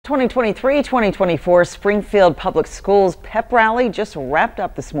2023-2024 Springfield Public Schools pep rally just wrapped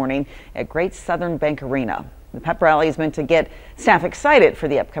up this morning at Great Southern Bank Arena. The pep rally is meant to get staff excited for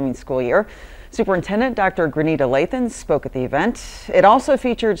the upcoming school year. Superintendent Dr. Granita Lathan spoke at the event. It also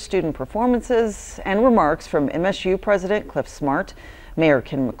featured student performances and remarks from MSU President Cliff Smart, Mayor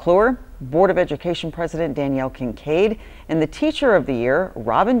Ken McClure, Board of Education President Danielle Kincaid, and the Teacher of the Year,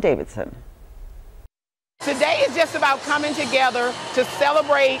 Robin Davidson. Today is just about coming together to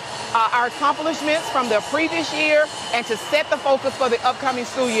celebrate our accomplishments from the previous year and to set the focus for the upcoming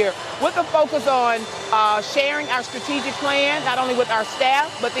school year with a focus on sharing our strategic plan, not only with our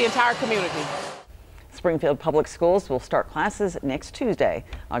staff, but the entire community. Springfield Public Schools will start classes next Tuesday,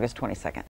 August 22nd.